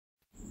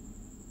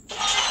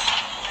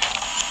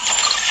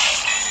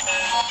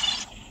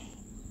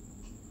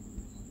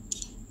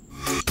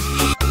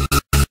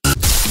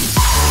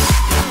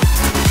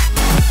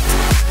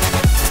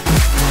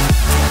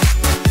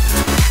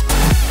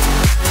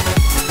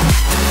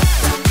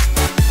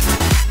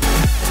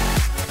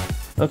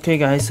Okay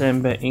guys,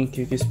 I'm back in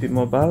QQSM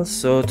Mobile.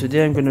 So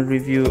today I'm gonna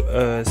review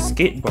a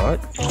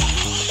skateboard.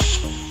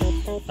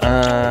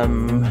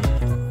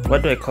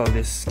 What do I call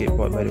this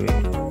skateboard, by the way?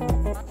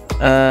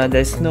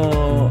 There's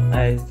no,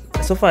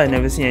 so far I've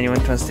never seen anyone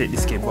translate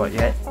this skateboard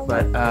yet.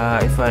 But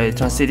if I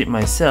translate it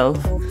myself,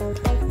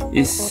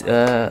 it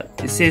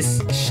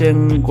says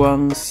Shen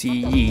Guang Si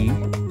Yi.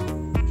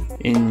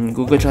 In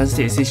Google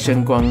Translate, it says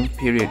Shen Guang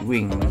period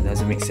wing.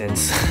 Doesn't make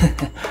sense.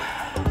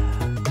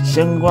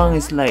 Shen Guang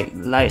is like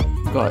light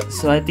god,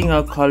 so I think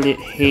I'll call it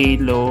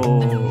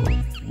Halo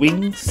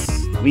Wings,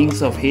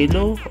 Wings of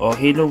Halo, or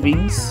Halo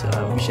Wings,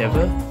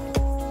 whichever.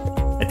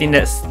 I think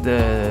that's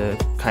the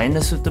kind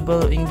of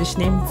suitable English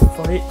name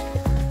for it.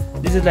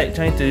 This is like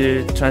trying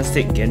to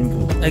translate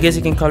Genbu. I guess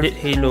you can call it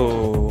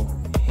Halo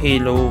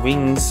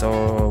Wings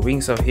or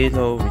Wings of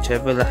Halo,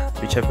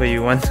 whichever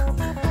you want.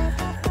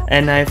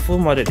 And I full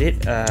modded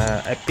it.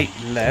 I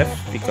picked left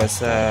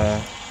because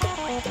it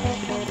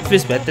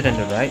feels better than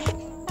the right,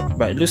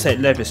 but it looks like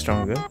left is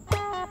stronger.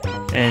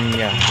 And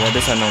yeah, the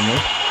others are normal.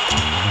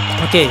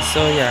 Okay, so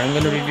yeah, I'm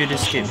gonna review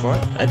this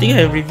skateboard. I think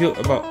I reviewed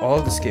about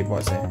all the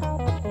skateboards.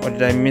 Or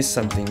did I miss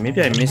something?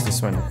 Maybe I missed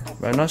this one,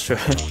 but I'm not sure.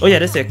 Oh yeah,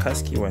 that's the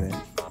Akatsuki one.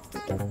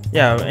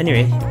 Yeah,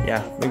 anyway,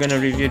 yeah, we're gonna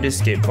review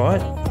this skateboard.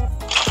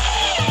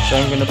 So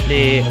I'm gonna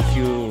play a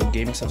few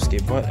games of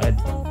skateboard.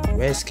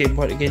 Where's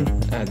skateboard again?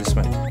 This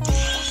one.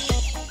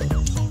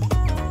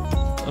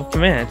 Okay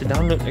man, I have to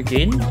download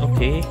again.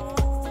 Okay.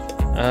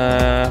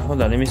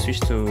 Hold on, let me switch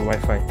to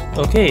Wi-Fi.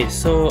 Okay,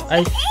 so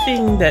I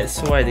think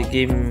that's why the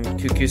game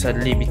QQ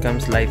suddenly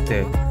becomes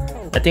lighter.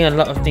 I think a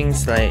lot of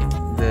things like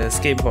the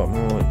skateboard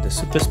mode, the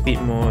super speed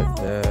mode,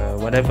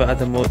 whatever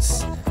other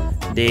modes,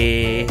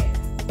 the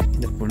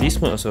police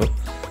mode also,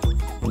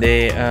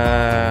 you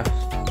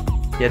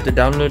have to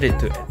download it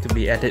to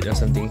be added or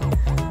something.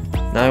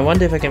 Now I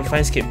wonder if I can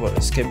find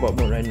skateboard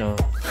mode right now.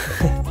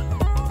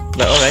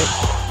 But alright,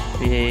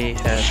 we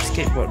have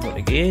skateboard mode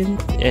again.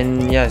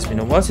 And yeah, it's been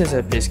a while since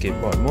I played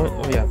skateboard mode.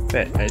 Oh yeah,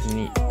 bet I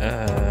need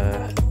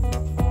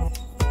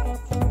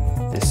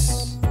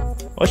this.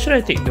 Or should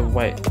I take the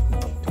white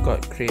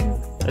God crane?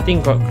 I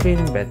think God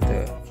crane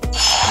better.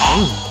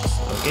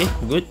 Okay,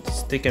 good.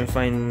 Still can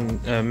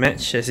find a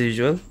match as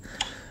usual.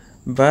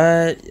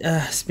 But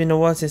it's been a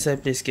while since I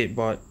played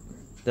skateboard.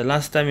 The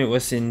last time it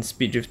was in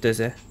Speed Drifters.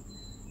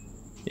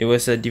 It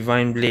was a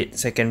Divine Blade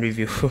second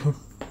review.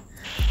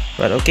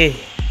 But okay,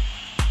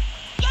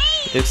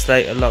 looks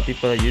like a lot of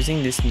people are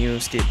using this new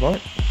skateboard.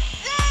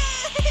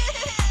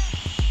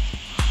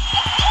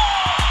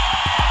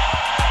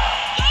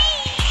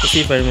 Let's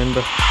see if I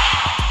remember.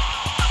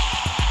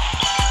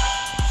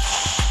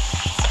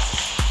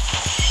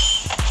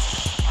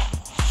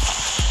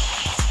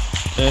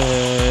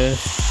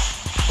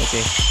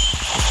 Okay,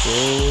 let's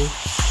go.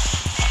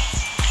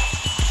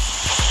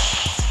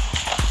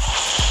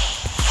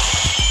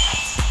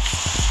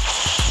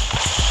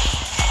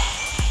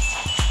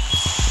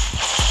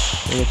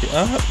 Lift it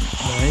up,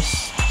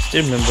 nice.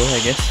 Still remember, I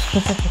guess.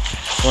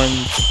 One.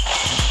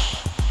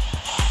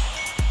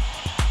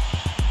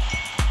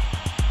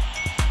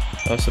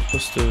 I was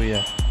supposed to,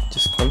 yeah,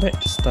 just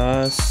collect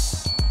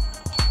stars,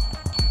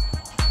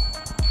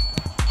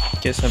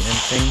 get some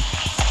anything.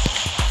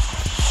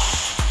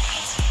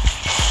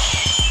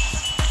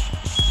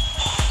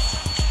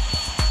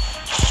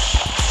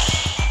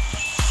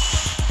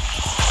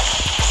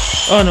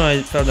 Oh no,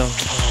 I fell down.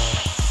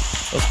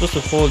 I was supposed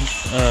to hold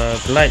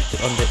glide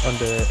on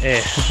the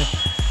air.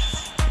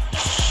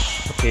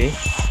 Okay.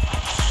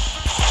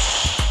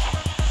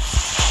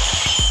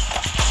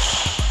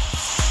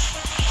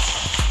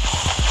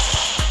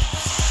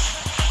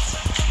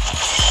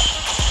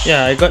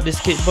 Yeah, I got this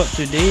skateboard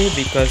today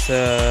because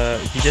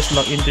if you just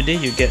log in today,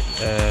 you get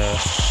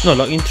no,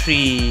 log in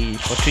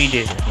for 3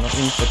 days. Log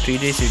in for 3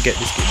 days, you get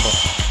this skateboard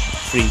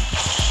free.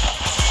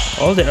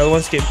 All the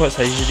L1 skateboards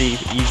are usually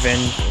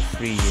event or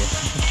free. Yeah.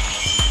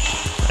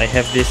 I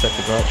have this, I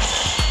forgot.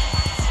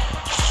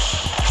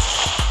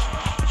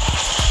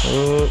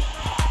 Oh.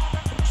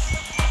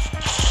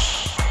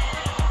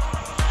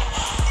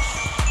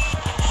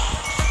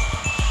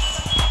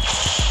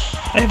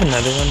 I have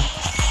another one.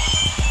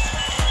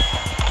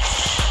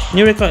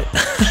 New record.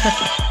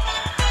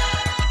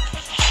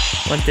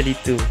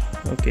 132.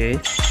 Okay.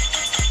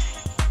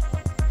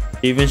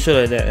 Even show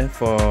like that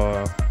for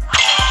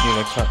new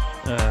record.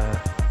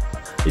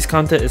 It's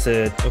counted as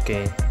a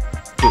okay.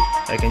 Good.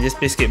 I can just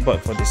play skateboard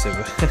for this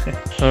server.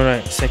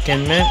 Alright,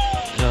 second map.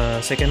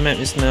 Second map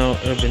is now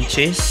Urban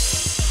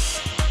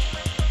Chase.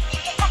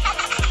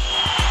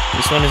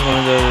 This one is one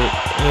of the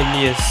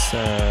earliest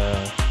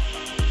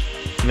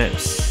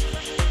maps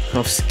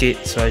of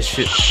skate, so I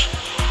should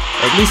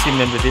at least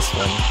remember this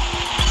one.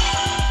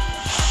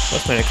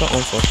 What's my record?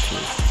 142.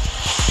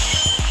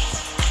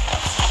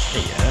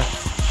 Yeah.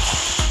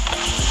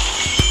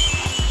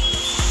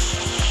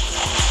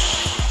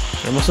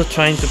 I'm also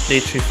trying to play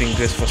 3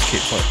 fingers for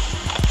skateboard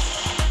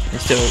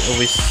instead of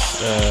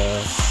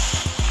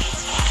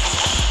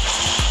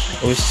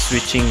always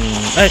switching.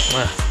 Why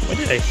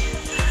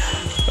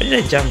did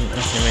I jump?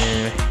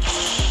 Anyway.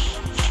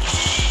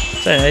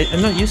 Sorry,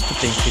 I'm not used to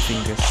playing 3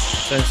 fingers,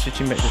 so I'm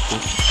switching back to 2.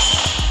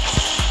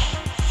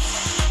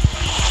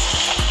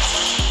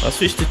 I'll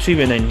switch to 3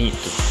 when I need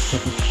to.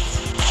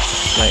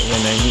 Like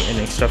when I need an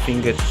extra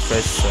finger to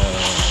press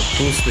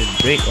boost with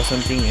brake or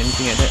something,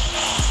 anything like that.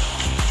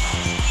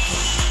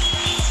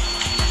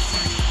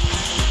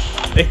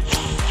 Hey.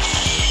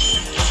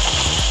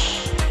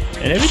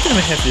 And every time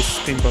I have this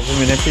screen problem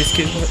when I play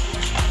skateboard,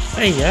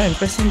 hey, yeah, I'm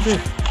pressing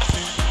drift.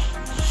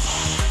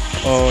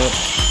 Or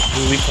do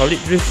we call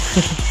it drift?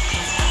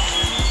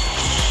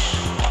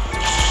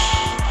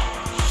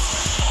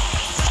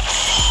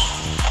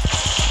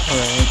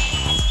 Alright.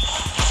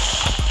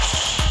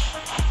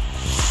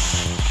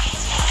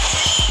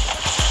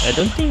 I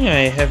don't think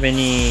I have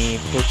any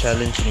pro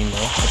challenge anymore.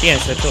 I think I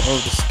settled all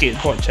the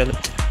skateboard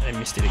challenge. I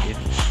missed it again.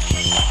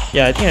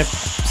 Yeah, I think I've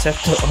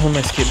settled all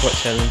my skateboard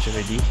challenge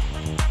already.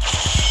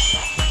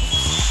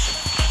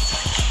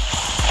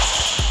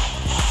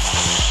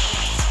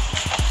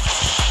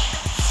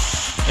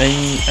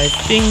 I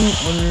think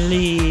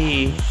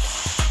only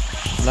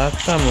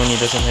Latam only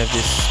doesn't have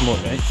this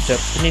mode, right?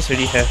 Japanese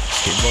already have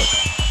skateboard.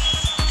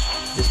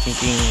 Just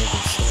thinking if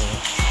it's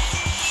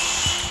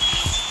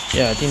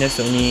yeah, I think that's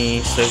the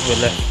only server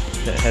left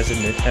that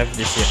hasn't have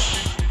this yet.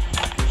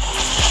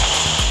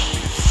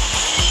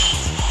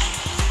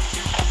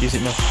 Use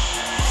it now.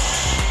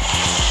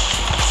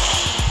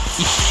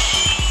 Eesh.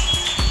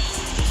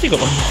 Still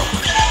got one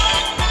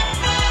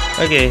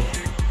more. Okay.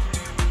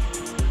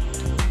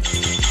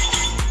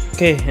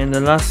 Okay, and the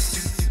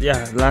last,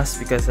 last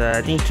because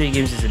I think 3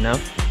 games is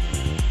enough.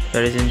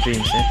 Horizon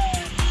Dreams,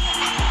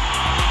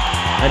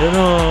 I don't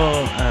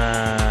know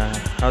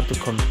how to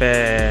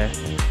compare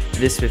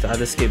this with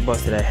other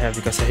skateboards that I have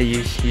because I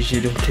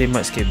usually don't play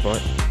much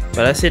skateboard.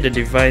 But I say the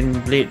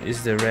Divine Blade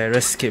is the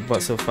rarest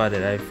skateboard so far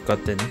that I've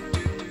gotten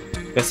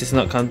because it's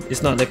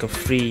not like a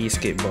free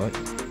skateboard.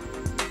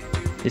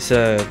 It's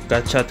a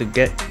gacha to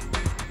get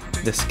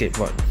the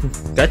skateboard.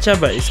 Gacha,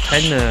 but it's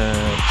kinda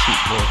cheap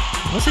though.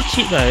 What's a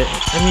cheap lah?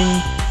 I mean,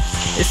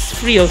 it's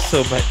free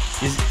also, but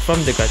it's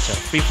from the gacha.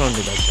 Free from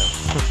the gacha.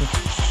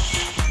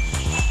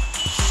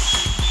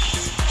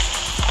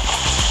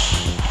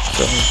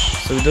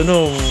 So we don't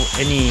know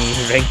any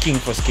ranking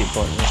for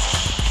skateboard.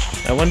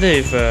 Right? I wonder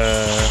if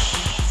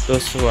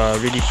those who are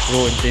really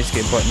pro in playing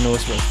skateboard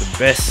knows what's the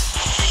best.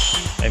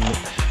 I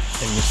missed.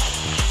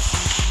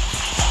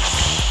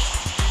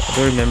 I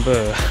don't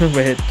remember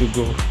where to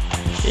go.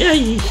 Yeah,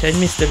 I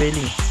missed the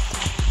railing.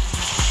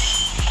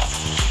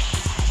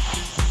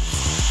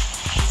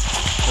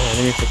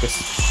 Let me focus.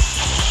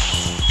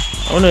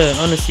 I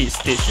wanna see it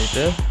stage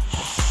later,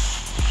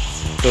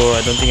 though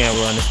I don't think I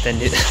will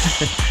understand it.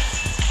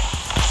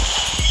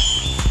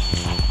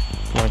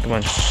 Come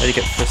on, let me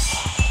get first.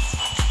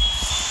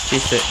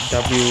 Chase that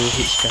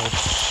WH guy.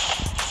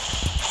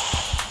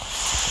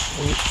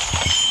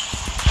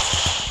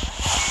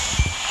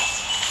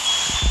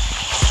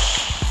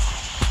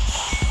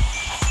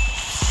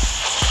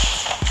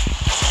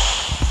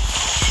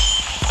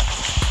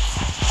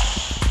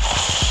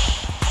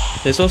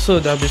 There's also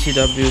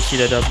WCW,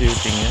 CW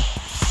thing, yeah?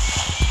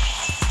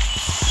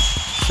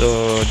 So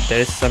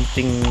there's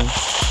something,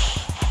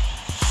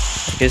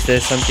 I guess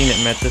there's something that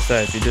matters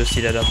lah. If you do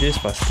CW is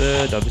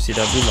faster,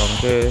 WCW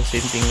longer, same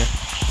thing lah.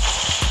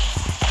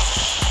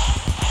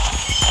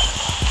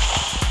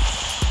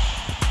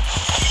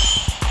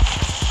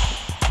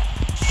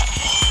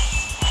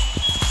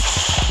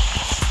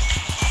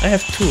 I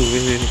have 2,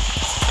 wait.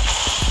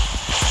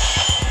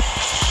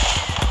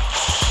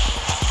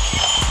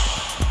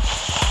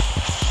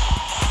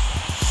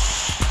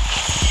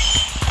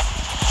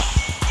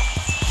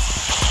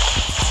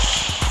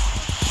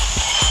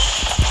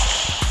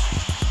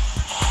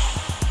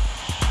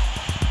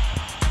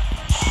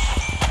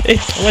 Hey,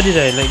 why did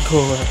I let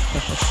go?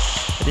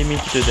 I didn't mean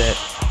to do that.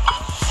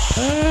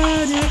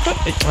 New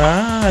record.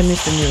 I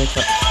missed the new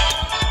record.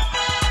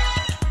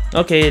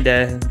 Okay,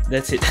 then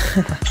that's it.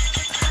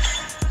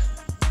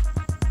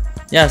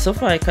 Yeah, so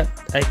far I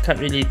can't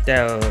really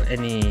tell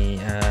anything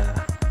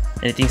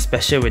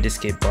special with this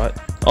skateboard.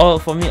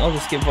 For me, all the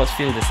skateboards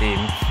feel the same.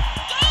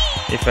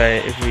 If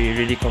we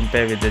really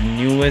compare with the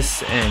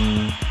newest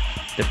and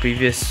the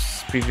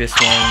previous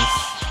ones,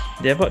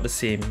 they're about the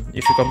same.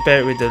 If you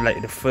compare it with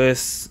the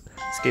first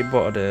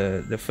skateboard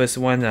or the first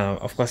one,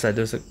 of course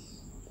those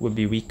would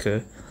be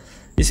weaker.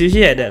 It's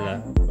usually like that lah.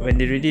 When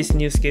they release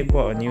new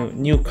skateboard or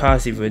new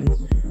cars even,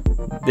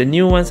 the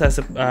new ones are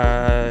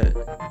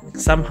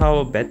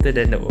somehow better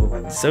than the old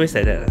ones. So it's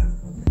like that lah.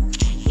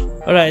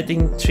 Alright, I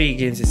think 3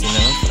 games is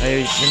enough.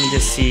 Let me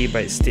just see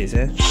by states.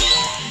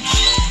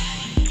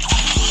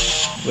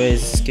 Where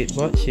is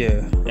skateboard?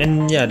 Here.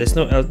 And yeah, there's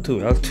no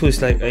L2. L2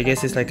 is like, I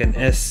guess it's like an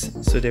S,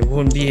 so there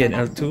won't be an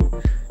L2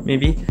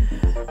 maybe.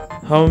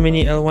 How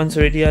many L1s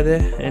already are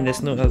there? And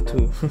there's no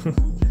L2.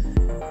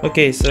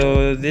 Okay,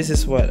 so this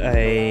is what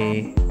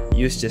I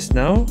used just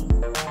now.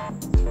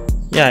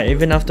 Yeah,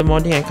 even after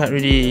modding I can't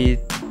really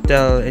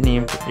tell any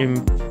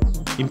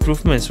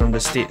improvements from the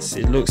states.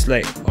 It looks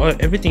like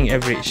everything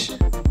average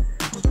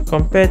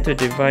compared to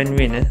Divine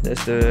Wind,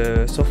 that's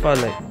the so far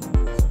like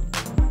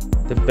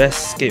the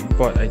best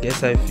skateboard I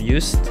guess I've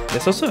used.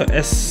 There's also a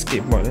S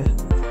skateboard,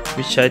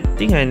 which I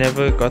think I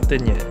never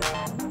gotten yet.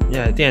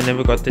 Yeah, I think I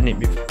never gotten it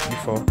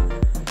before.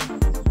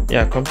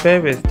 Yeah,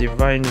 compared with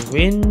Divine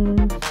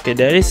Wind, okay,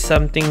 there is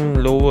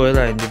something lower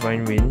in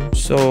Divine Wind.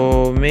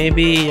 So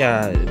maybe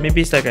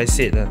it's like I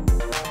said,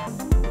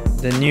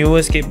 the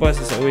newer skateboards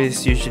is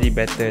always usually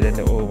better than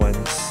the old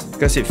ones,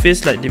 because it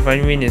feels like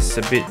Divine Wind is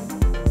a bit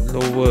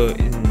lower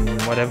in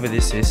whatever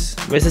this is,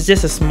 but it's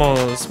just a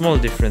small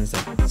difference.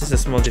 Just a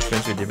small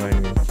difference with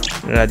Divine Wind.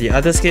 The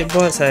other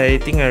skateboards I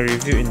think I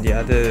reviewed in the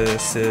other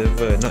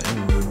server, not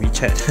in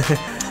WeChat.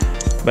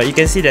 But you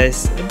can see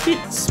there's a bit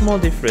small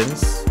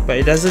difference, but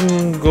it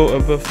doesn't go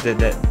above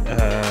that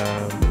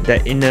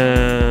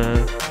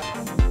inner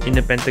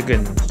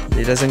pentagon.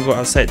 It doesn't go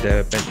outside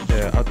the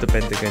outer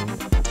pentagon.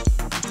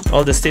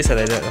 All the states are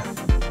like that.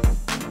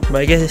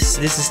 But I guess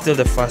this is still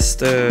the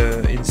faster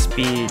in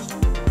speed.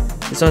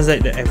 This one's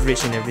like the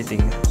average in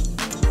everything.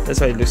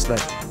 That's what it looks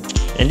like.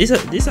 And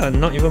these are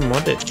not even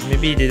modded.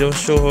 Maybe they don't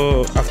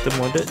show after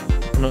modded.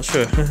 I'm not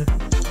sure.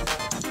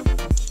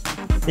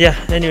 Yeah,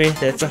 anyway,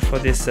 that's all for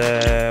this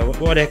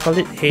what I call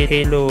it,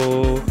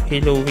 Halo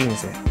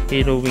Wings,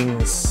 Halo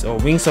Wings, or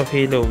Wings of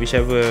Halo,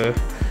 whichever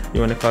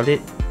you want to call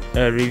it,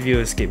 review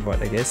of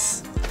skateboard, I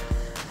guess.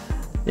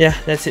 Yeah,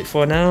 that's it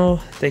for now.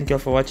 Thank you all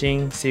for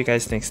watching. See you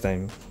guys next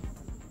time.